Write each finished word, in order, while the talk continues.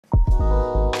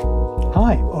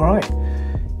Hi, all right.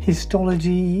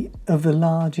 Histology of the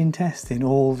large intestine,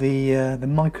 or the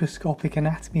microscopic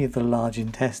anatomy of the large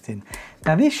intestine.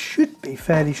 Now this should be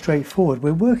fairly straightforward.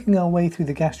 We're working our way through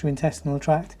the gastrointestinal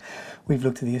tract. We've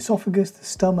looked at the esophagus, the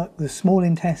stomach, the small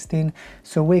intestine,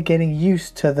 so we're getting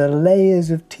used to the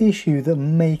layers of tissue that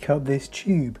make up this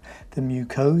tube. The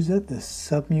mucosa, the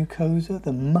submucosa,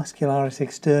 the muscularis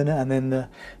externa, and then the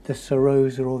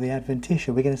serosa or the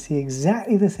adventitia. We're going to see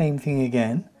exactly the same thing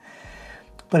again.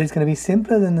 But it's going to be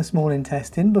simpler than the small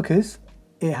intestine because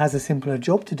it has a simpler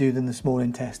job to do than the small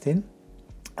intestine.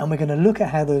 And we're going to look at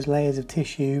how those layers of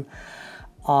tissue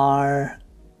are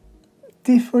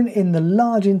different in the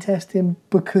large intestine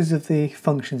because of the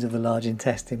functions of the large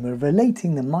intestine. We're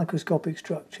relating the microscopic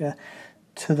structure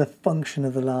to the function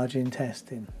of the large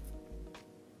intestine.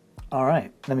 All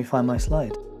right, let me find my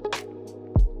slide.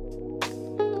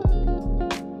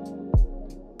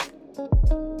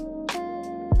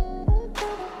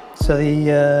 So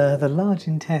the large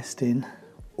intestine,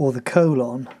 or the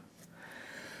colon,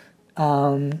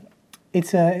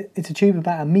 it's a tube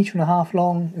about 1.5 meters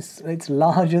long. It's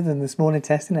larger than the small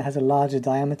intestine. It has a larger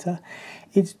diameter.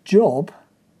 Its job,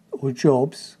 or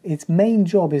jobs, its main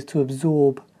job is to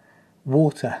absorb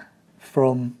water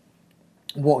from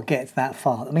what gets that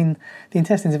far. I mean, the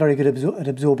intestines are very good at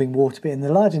absorbing water, but in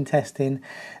the large intestine,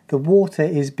 the water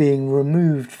is being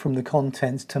removed from the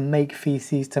contents to make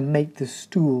feces, to make the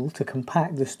stool, to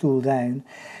compact the stool down,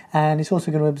 and it's also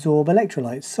going to absorb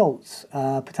electrolytes, salts,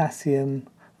 potassium,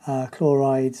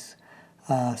 chlorides,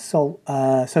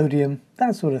 sodium,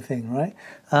 that sort of thing, right?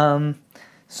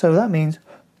 So that means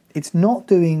it's not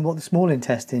doing what the small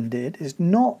intestine did. It's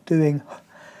not doing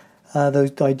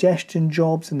those digestion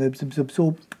jobs and those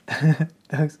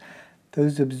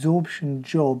absorption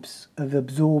jobs of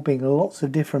absorbing lots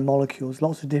of different molecules,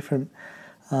 lots of different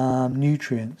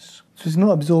nutrients. So it's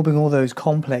not absorbing all those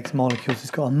complex molecules.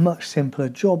 It's got a much simpler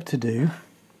job to do.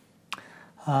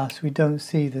 So we don't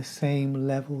see the same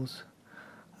levels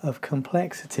of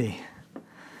complexity.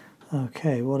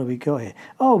 Okay, what have we got here?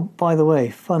 Oh, by the way,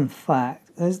 fun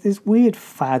fact, there's this weird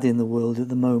fad in the world at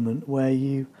the moment where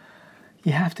you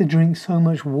have to drink so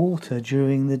much water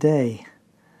during the day.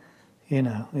 You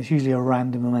know, it's usually a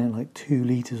random amount, like 2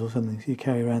 litres or something, so you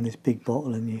carry around this big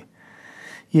bottle and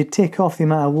you tick off the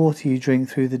amount of water you drink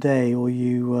through the day, or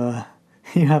you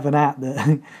have an app that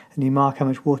and you mark how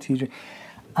much water you drink.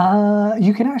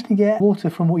 You can actually get water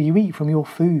from what you eat, from your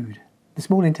food.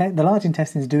 The large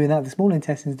intestine's doing that, the small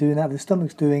intestine's doing that, the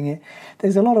stomach's doing it.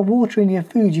 There's a lot of water in your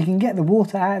food. You can get the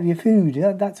water out of your food.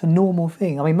 That's a normal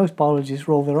thing. I mean, most biologists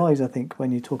roll their eyes, I think,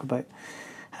 when you talk about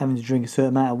having to drink a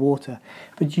certain amount of water.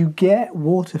 But you get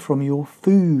water from your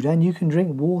food, and you can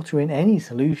drink water in any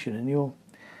solution, and your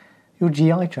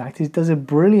GI tract does a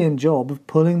brilliant job of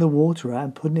pulling the water out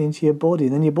and putting it into your body.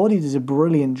 And then your body does a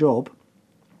brilliant job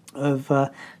of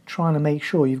trying to make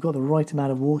sure you've got the right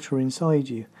amount of water inside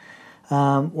you.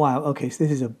 Wow, okay, so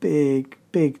this is a big,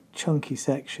 chunky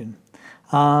section.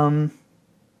 The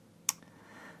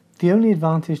only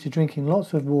advantage to drinking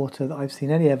lots of water that I've seen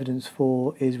any evidence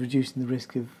for is reducing the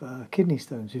risk of kidney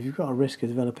stones. If you've got a risk of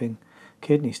developing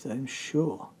kidney stones,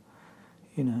 sure,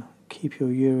 you know, keep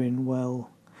your urine well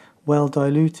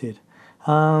diluted.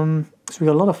 So we've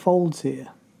got a lot of folds here.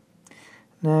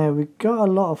 Now, we've got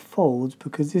a lot of folds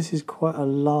because this is quite a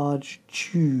large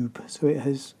tube, so it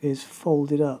is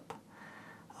folded up.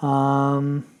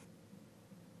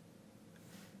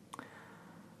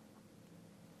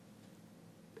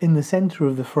 In the centre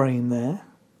of the frame there,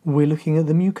 we're looking at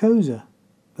the mucosa,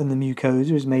 and the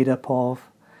mucosa is made up of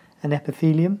an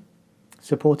epithelium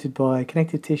supported by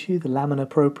connective tissue, the lamina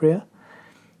propria,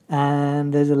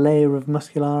 and there's a layer of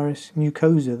muscularis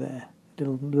mucosa there, a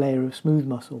little layer of smooth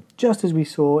muscle, just as we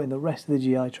saw in the rest of the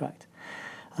GI tract.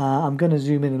 I'm going to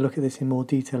zoom in and look at this in more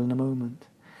detail in a moment.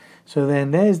 So then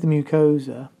there's the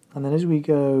mucosa, and then as we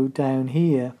go down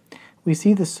here, we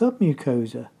see the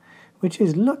submucosa, which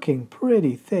is looking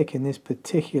pretty thick in this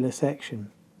particular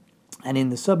section. And in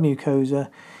the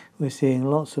submucosa, we're seeing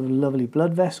lots of lovely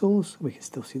blood vessels. We can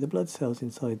still see the blood cells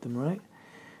inside them, right?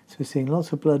 So we're seeing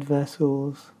lots of blood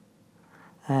vessels,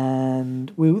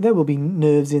 and there will be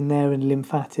nerves in there, and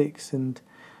lymphatics, and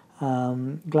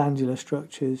glandular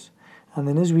structures. And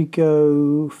then as we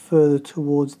go further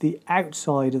towards the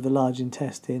outside of the large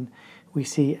intestine, we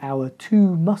see our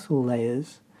 2 muscle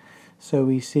layers. So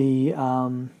we see,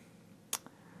 that's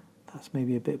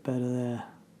maybe a bit better there.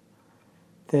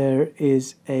 There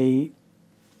is a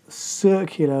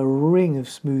circular ring of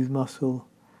smooth muscle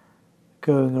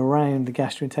going around the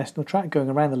gastrointestinal tract, going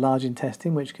around the large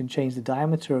intestine, which can change the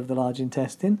diameter of the large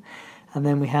intestine. And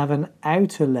then we have an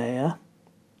outer layer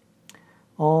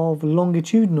of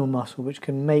longitudinal muscle, which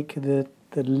can make the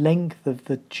length of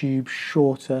the tube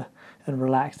shorter and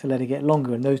relax to let it get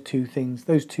longer. And those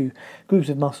two groups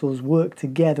of muscles work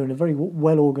together in a very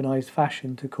well-organized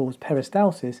fashion to cause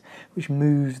peristalsis, which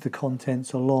moves the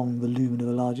contents along the lumen of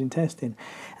the large intestine.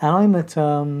 And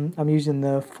I'm using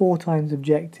the 4 times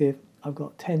objective. I've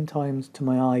got 10 times to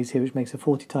my eyes here, which makes a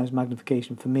 40 times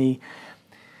magnification for me.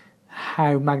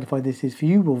 How magnified this is for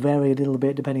you will vary a little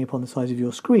bit depending upon the size of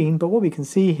your screen, but what we can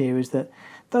see here is that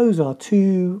those are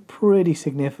 2 pretty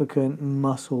significant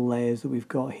muscle layers that we've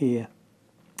got here.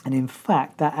 And in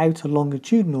fact, that outer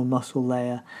longitudinal muscle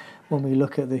layer, when we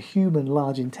look at the human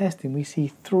large intestine, we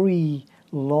see 3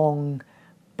 long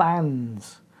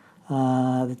bands,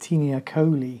 the tinea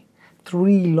coli,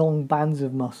 3 long bands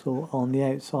of muscle on the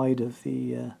outside of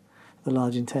the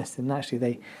large intestine. And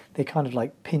actually, they kind of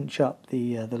like pinch up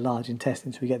the large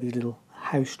intestine, so we get these little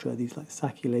haustra, these like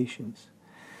saculations.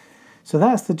 So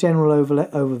that's the general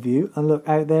overview. And look,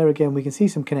 out there again, we can see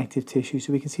some connective tissue.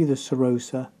 So we can see the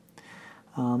serosa,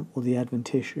 or the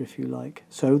adventitia, if you like.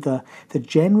 So the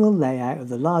general layout of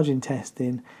the large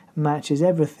intestine matches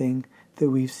everything that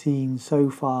we've seen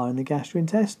so far in the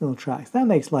gastrointestinal tract. That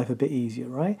makes life a bit easier,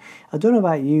 right? I don't know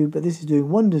about you, but this is doing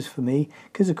wonders for me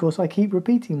because, of course, I keep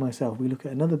repeating myself. We look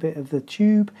at another bit of the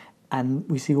tube and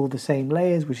we see all the same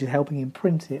layers, which is helping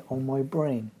imprint it on my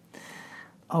brain.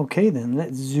 Okay, then,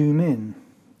 let's zoom in.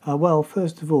 Well,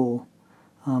 first of all,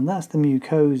 that's the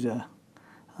mucosa,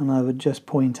 and I would just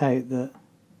point out that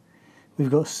we've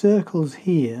got circles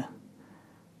here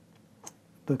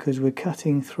because we're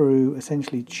cutting through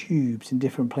essentially tubes in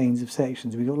different planes of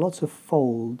sections. We've got lots of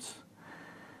folds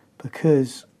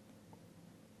because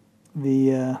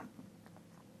the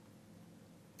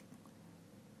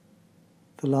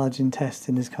large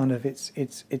intestine is kind of it's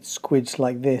squidged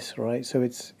like this, right? So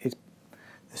it's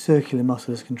the circular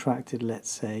muscle is contracted, let's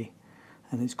say,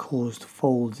 and it's caused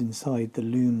folds inside the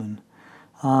lumen.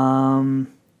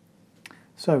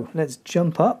 So let's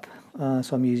jump up.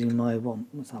 So I'm using my,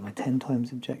 what's that, my 10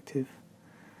 times objective.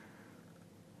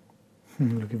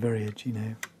 Looking very edgy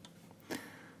now.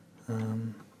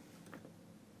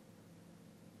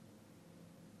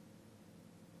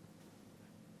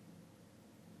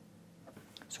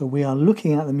 So we are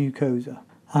looking at the mucosa.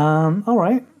 All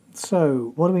right,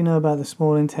 so what do we know about the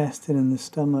small intestine and the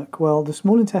stomach? Well, the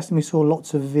small intestine, we saw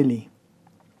lots of villi.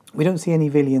 We don't see any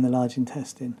villi in the large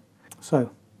intestine.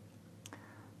 So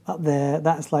up there,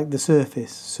 that's like the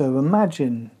surface. So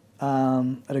imagine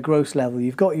at a gross level,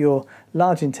 you've got your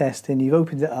large intestine, you've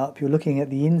opened it up, you're looking at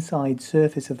the inside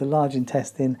surface of the large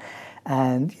intestine,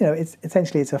 and it's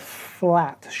essentially a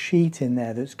flat sheet in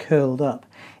there that's curled up.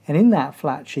 And in that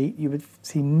flat sheet, you would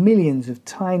see millions of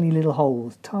tiny little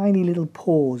holes, tiny little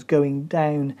pores going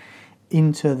down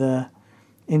into the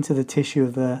tissue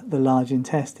of the large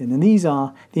intestine. And these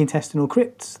are the intestinal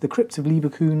crypts, the crypts of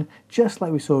Lieberkuhn, just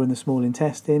like we saw in the small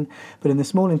intestine. But in the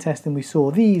small intestine we saw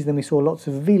these, then we saw lots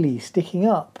of villi sticking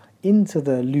up into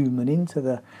the lumen, into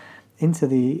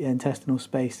the intestinal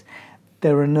space.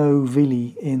 There are no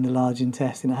villi in the large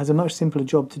intestine. It has a much simpler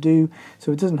job to do,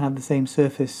 so it doesn't have the same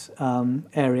surface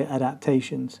area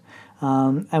adaptations.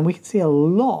 And we can see a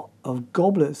lot of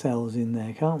goblet cells in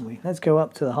there, can't we? Let's go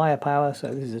up to the higher power.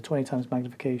 So this is a 20 times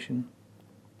magnification.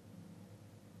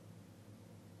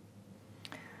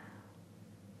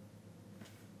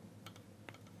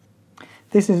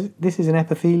 This is an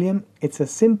epithelium. It's a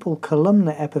simple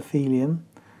columnar epithelium,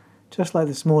 just like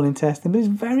the small intestine, but it's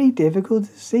very difficult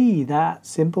to see that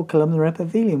simple columnar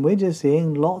epithelium. We're just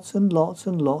seeing lots and lots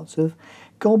and lots of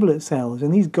goblet cells,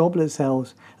 and these goblet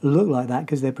cells look like that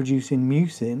because they're producing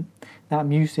mucin. That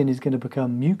mucin is going to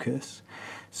become mucus.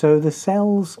 So the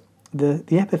cells, the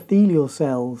epithelial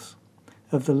cells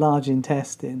of the large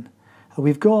intestine,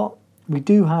 we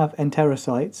do have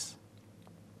enterocytes,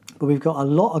 but we've got a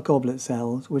lot of goblet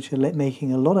cells which are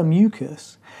making a lot of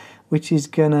mucus, which is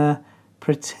going to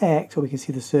protect, or we can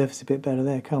see the surface a bit better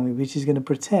there, can't we? Which is going to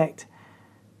protect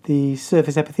the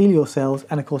surface epithelial cells,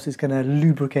 and of course it's going to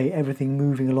lubricate everything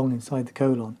moving along inside the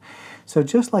colon. So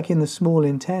just like in the small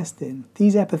intestine,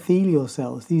 these epithelial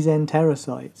cells, these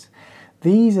enterocytes,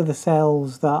 these are the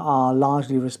cells that are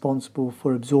largely responsible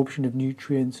for absorption of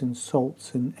nutrients and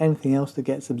salts and anything else that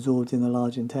gets absorbed in the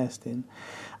large intestine.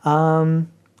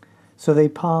 So they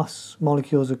pass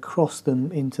molecules across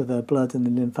them into the blood and the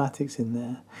lymphatics in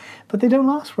there. But they don't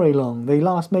last very long. They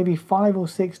last maybe 5 or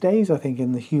 6 days, I think,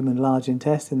 in the human large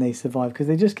intestine they survive, because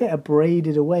they just get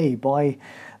abraded away by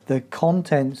the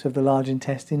contents of the large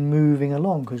intestine moving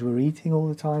along, because we're eating all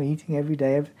the time, eating every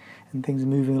day, and things are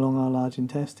moving along our large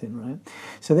intestine, right?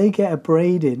 So they get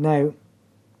abraded. Now,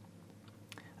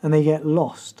 and they get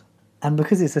lost. And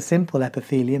because it's a simple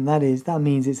epithelium, that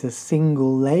means it's a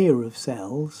single layer of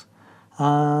cells.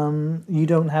 You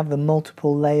don't have the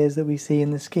multiple layers that we see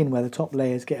in the skin, where the top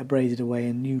layers get abraded away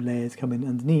and new layers come in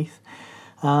underneath.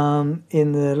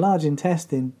 In the large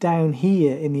intestine, down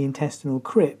here in the intestinal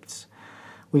crypts,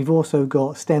 we've also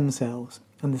got stem cells.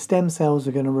 And the stem cells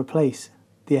are going to replace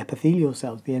the epithelial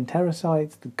cells, the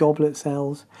enterocytes, the goblet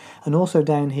cells. And also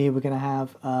down here we're going to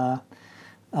have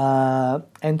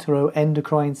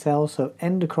enteroendocrine cells, so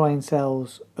endocrine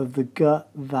cells of the gut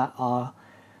that are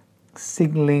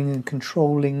signaling and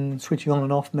controlling, switching on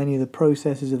and off many of the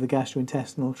processes of the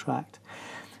gastrointestinal tract.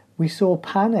 We saw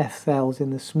Paneth cells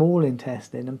in the small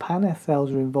intestine, and Paneth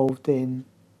cells are involved in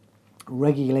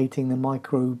regulating the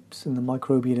microbes and the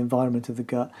microbial environment of the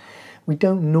gut. We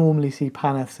don't normally see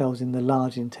Paneth cells in the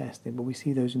large intestine, but we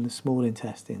see those in the small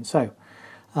intestine. So,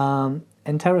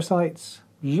 enterocytes,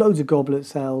 loads of goblet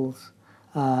cells,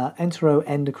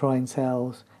 enteroendocrine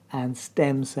cells, and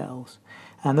stem cells.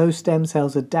 And those stem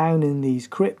cells are down in these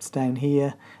crypts down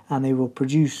here, and they will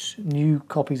produce new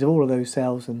copies of all of those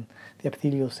cells, and the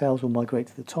epithelial cells will migrate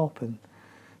to the top, and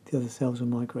the other cells will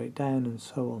migrate down, and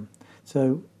so on.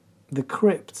 So the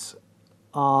crypts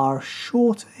are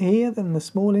shorter here than the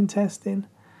small intestine.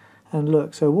 And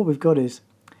look, so what we've got is,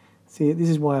 see, this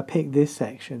is why I picked this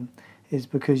section, is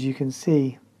because you can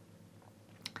see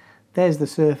there's the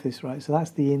surface, right? So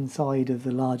that's the inside of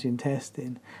the large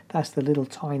intestine. That's the little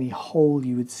tiny hole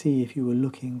you would see if you were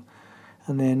looking.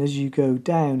 And then as you go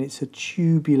down, it's a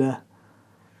tubular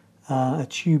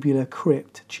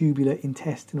crypt, tubular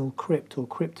intestinal crypt, or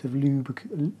crypt of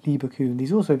Lieberkuhn.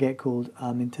 These also get called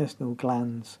intestinal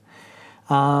glands.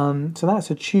 So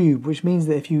that's a tube, which means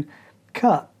that if you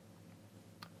cut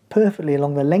perfectly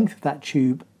along the length of that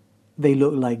tube, they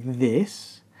look like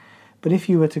this. But if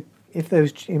you were to,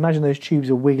 imagine those tubes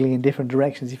are wiggling in different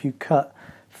directions. If you cut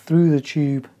through the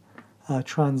tube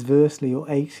transversely or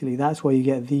axially, that's why you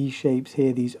get these shapes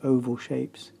here, these oval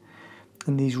shapes,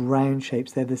 and these round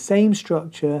shapes. They're the same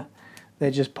structure,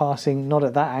 they're just passing, not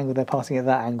at that angle, they're passing at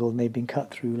that angle, and they've been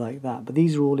cut through like that. But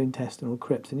these are all intestinal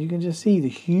crypts, and you can just see the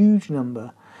huge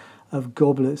number of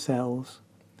goblet cells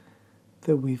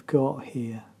that we've got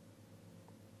here.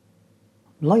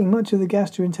 Like much of the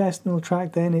gastrointestinal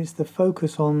tract then, it's the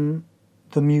focus on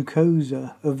the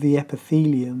mucosa of the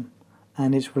epithelium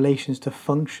and its relations to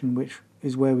function, which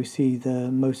is where we see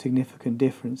the most significant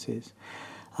differences.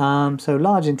 So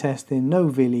large intestine, no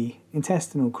villi,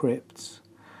 intestinal crypts,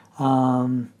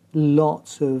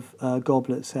 lots of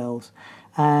goblet cells.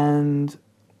 And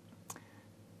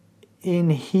in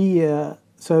here,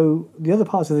 so the other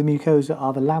parts of the mucosa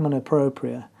are the lamina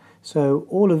propria. So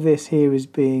all of this here is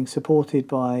being supported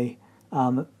by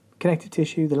connective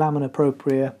tissue. The lamina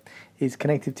propria is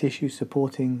connective tissue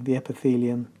supporting the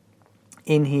epithelium.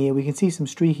 In here we can see some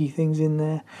streaky things in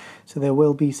there. So there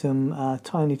will be some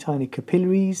tiny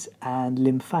capillaries and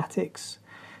lymphatics,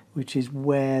 which is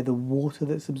where the water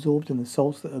that's absorbed and the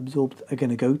salts that are absorbed are going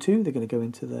to go to. They're going to go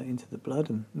into the blood,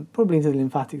 and probably into the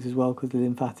lymphatics as well, because the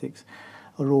lymphatics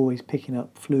are always picking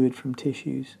up fluid from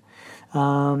tissues.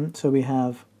 So we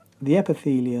have the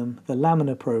epithelium, the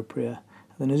lamina propria,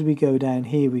 and then as we go down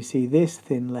here we see this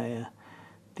thin layer.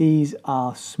 These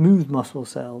are smooth muscle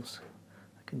cells.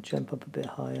 I can jump up a bit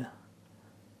higher.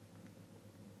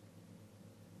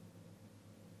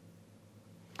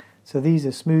 So these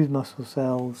are smooth muscle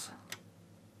cells,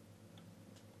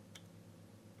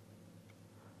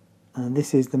 and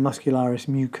this is the muscularis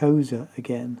mucosa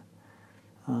again.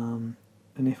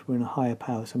 And if we're in a higher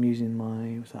power, so I'm using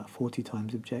my 40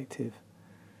 times objective,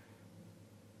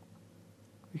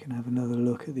 we can have another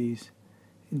look at these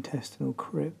intestinal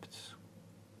crypts.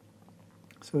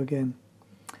 So again,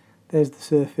 there's the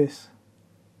surface,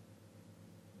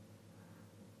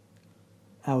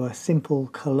 our simple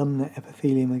columnar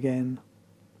epithelium again.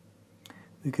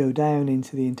 We go down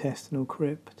into the intestinal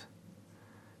crypt,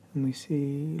 and we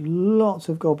see lots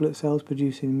of goblet cells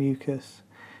producing mucus,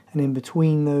 and in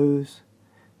between those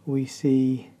we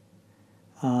see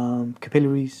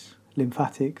capillaries,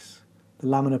 lymphatics, the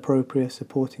lamina propria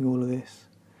supporting all of this.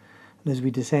 And as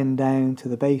we descend down to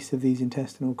the base of these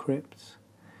intestinal crypts,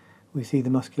 we see the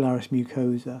muscularis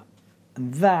mucosa,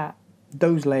 and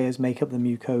those layers make up the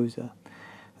mucosa.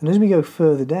 And as we go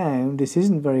further down, this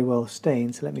isn't very well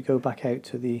stained, so let me go back out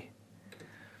to the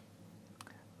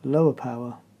lower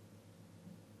power.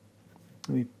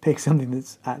 Let me pick something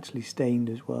that's actually stained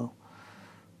as well.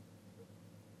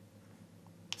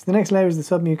 So the next layer is the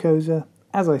submucosa.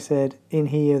 As I said, in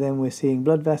here then we're seeing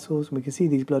blood vessels, and we can see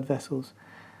these blood vessels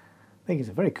making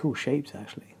some very cool shapes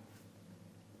actually.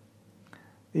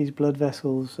 These blood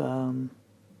vessels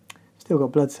Still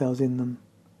got blood cells in them.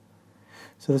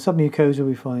 So the submucosa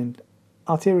we find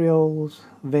arterioles,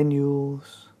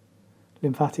 venules,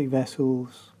 lymphatic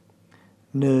vessels,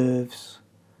 nerves.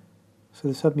 So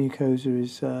the submucosa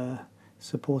is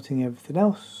supporting everything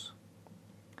else.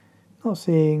 Not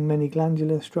seeing many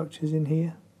glandular structures in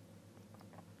here.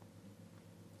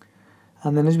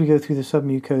 And then as we go through the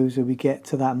submucosa, we get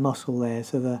to that muscle there.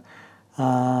 So the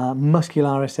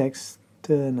muscularis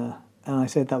externa, and I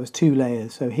said that was 2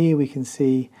 layers. So here we can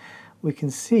see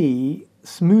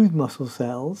smooth muscle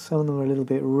cells. Some of them are a little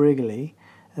bit wriggly,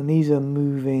 and these are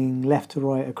moving left to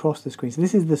right across the screen. So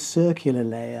this is the circular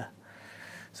layer.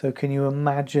 So can you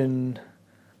imagine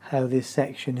how this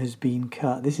section has been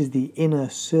cut? This is the inner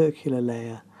circular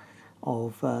layer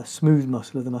of smooth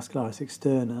muscle of the muscularis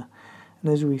externa.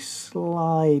 And as we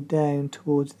slide down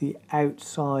towards the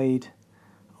outside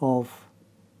of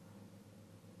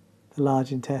the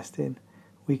large intestine,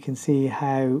 we can see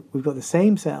how we've got the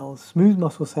same cells, smooth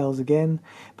muscle cells again,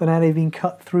 but now they've been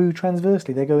cut through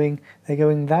transversely. They're going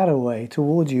that way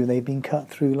towards you. They've been cut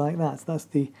through like that. So that's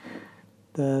the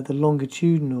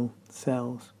longitudinal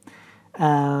cells.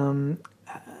 And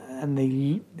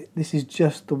this is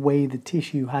just the way the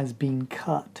tissue has been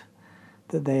cut,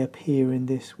 that they appear in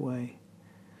this way.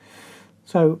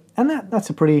 So, and that's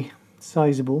a pretty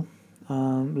sizable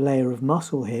layer of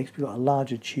muscle here, because we've got a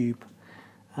larger tube.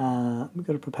 We've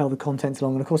got to propel the contents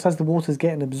along, and of course as the water's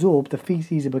getting absorbed, the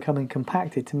feces are becoming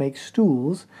compacted to make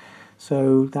stools,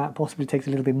 so that possibly takes a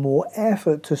little bit more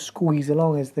effort to squeeze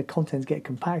along as the contents get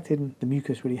compacted, and the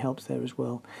mucus really helps there as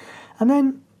well. And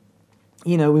then,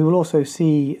 you know, we will also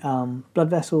see blood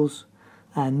vessels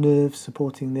and nerves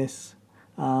supporting this,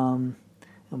 and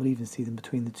we'll even see them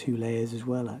between the 2 layers as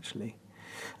well, actually.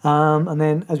 And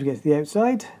then as we get to the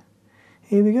outside,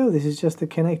 here we go. This is just the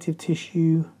connective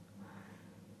tissue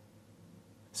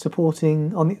supporting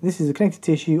this is the connective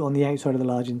tissue on the outside of the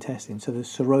large intestine. So the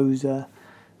serosa,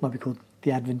 might be called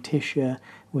the adventitia.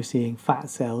 We're seeing fat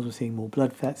cells, we're seeing more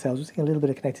blood fat cells, we're seeing a little bit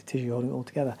of connective tissue holding it all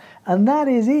together. And that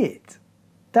is it.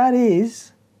 That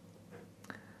is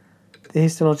the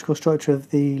histological structure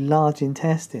of the large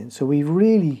intestine. So we've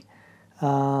really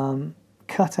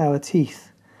cut our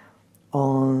teeth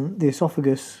on the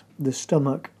esophagus, the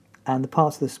stomach, and the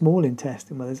parts of the small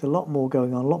intestine where there's a lot more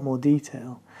going on, a lot more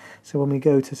detail. So when we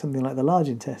go to something like the large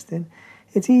intestine,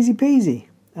 it's easy peasy.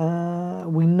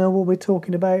 We know what we're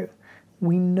talking about.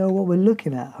 We know what we're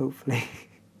looking at, hopefully.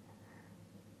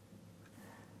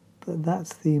 But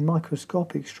that's the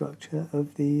microscopic structure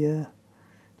of the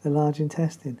large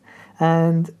intestine.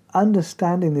 And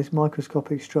understanding this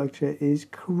microscopic structure is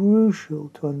crucial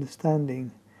to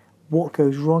understanding what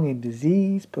goes wrong in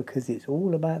disease, because it's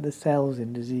all about the cells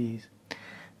in disease.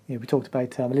 You know, we talked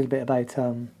about a little bit about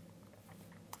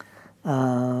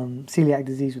celiac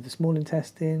disease with the small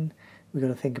intestine. We've got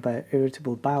to think about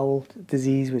irritable bowel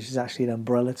disease, which is actually an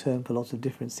umbrella term for lots of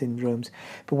different syndromes.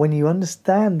 But when you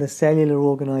understand the cellular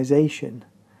organisation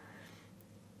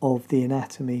of the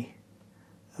anatomy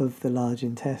of the large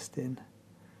intestine,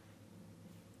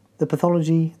 the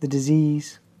pathology, the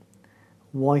disease,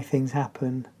 why things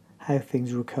happen, how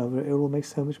things recover, it all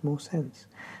makes so much more sense.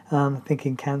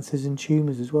 Thinking cancers and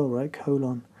tumours as well, right?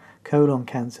 Colon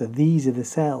cancer. These are the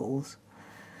cells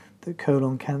that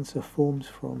colon cancer forms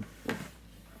from.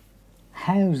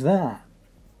 How's that?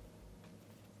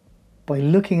 By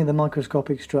looking at the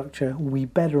microscopic structure, we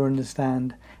better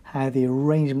understand how the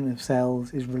arrangement of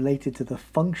cells is related to the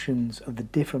functions of the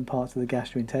different parts of the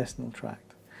gastrointestinal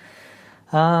tract.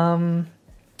 Fun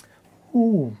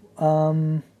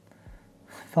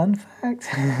fact.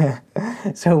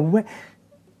 So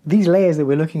these layers that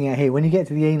we're looking at here, when you get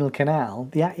to the anal canal,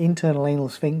 the internal anal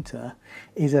sphincter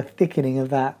is a thickening of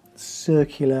that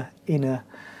circular inner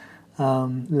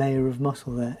layer of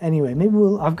muscle there. Anyway, maybe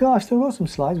I've still got some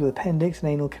slides with appendix and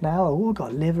anal canal. I've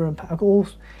got liver and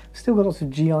still got lots of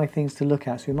GI things to look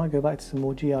at, so we might go back to some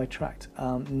more GI tract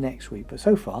next week. But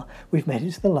so far, we've made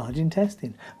it to the large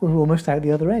intestine. We're almost out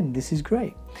the other end. This is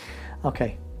great.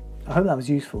 Okay, I hope that was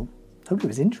useful. Hope it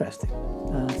was interesting.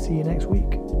 See you next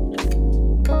week.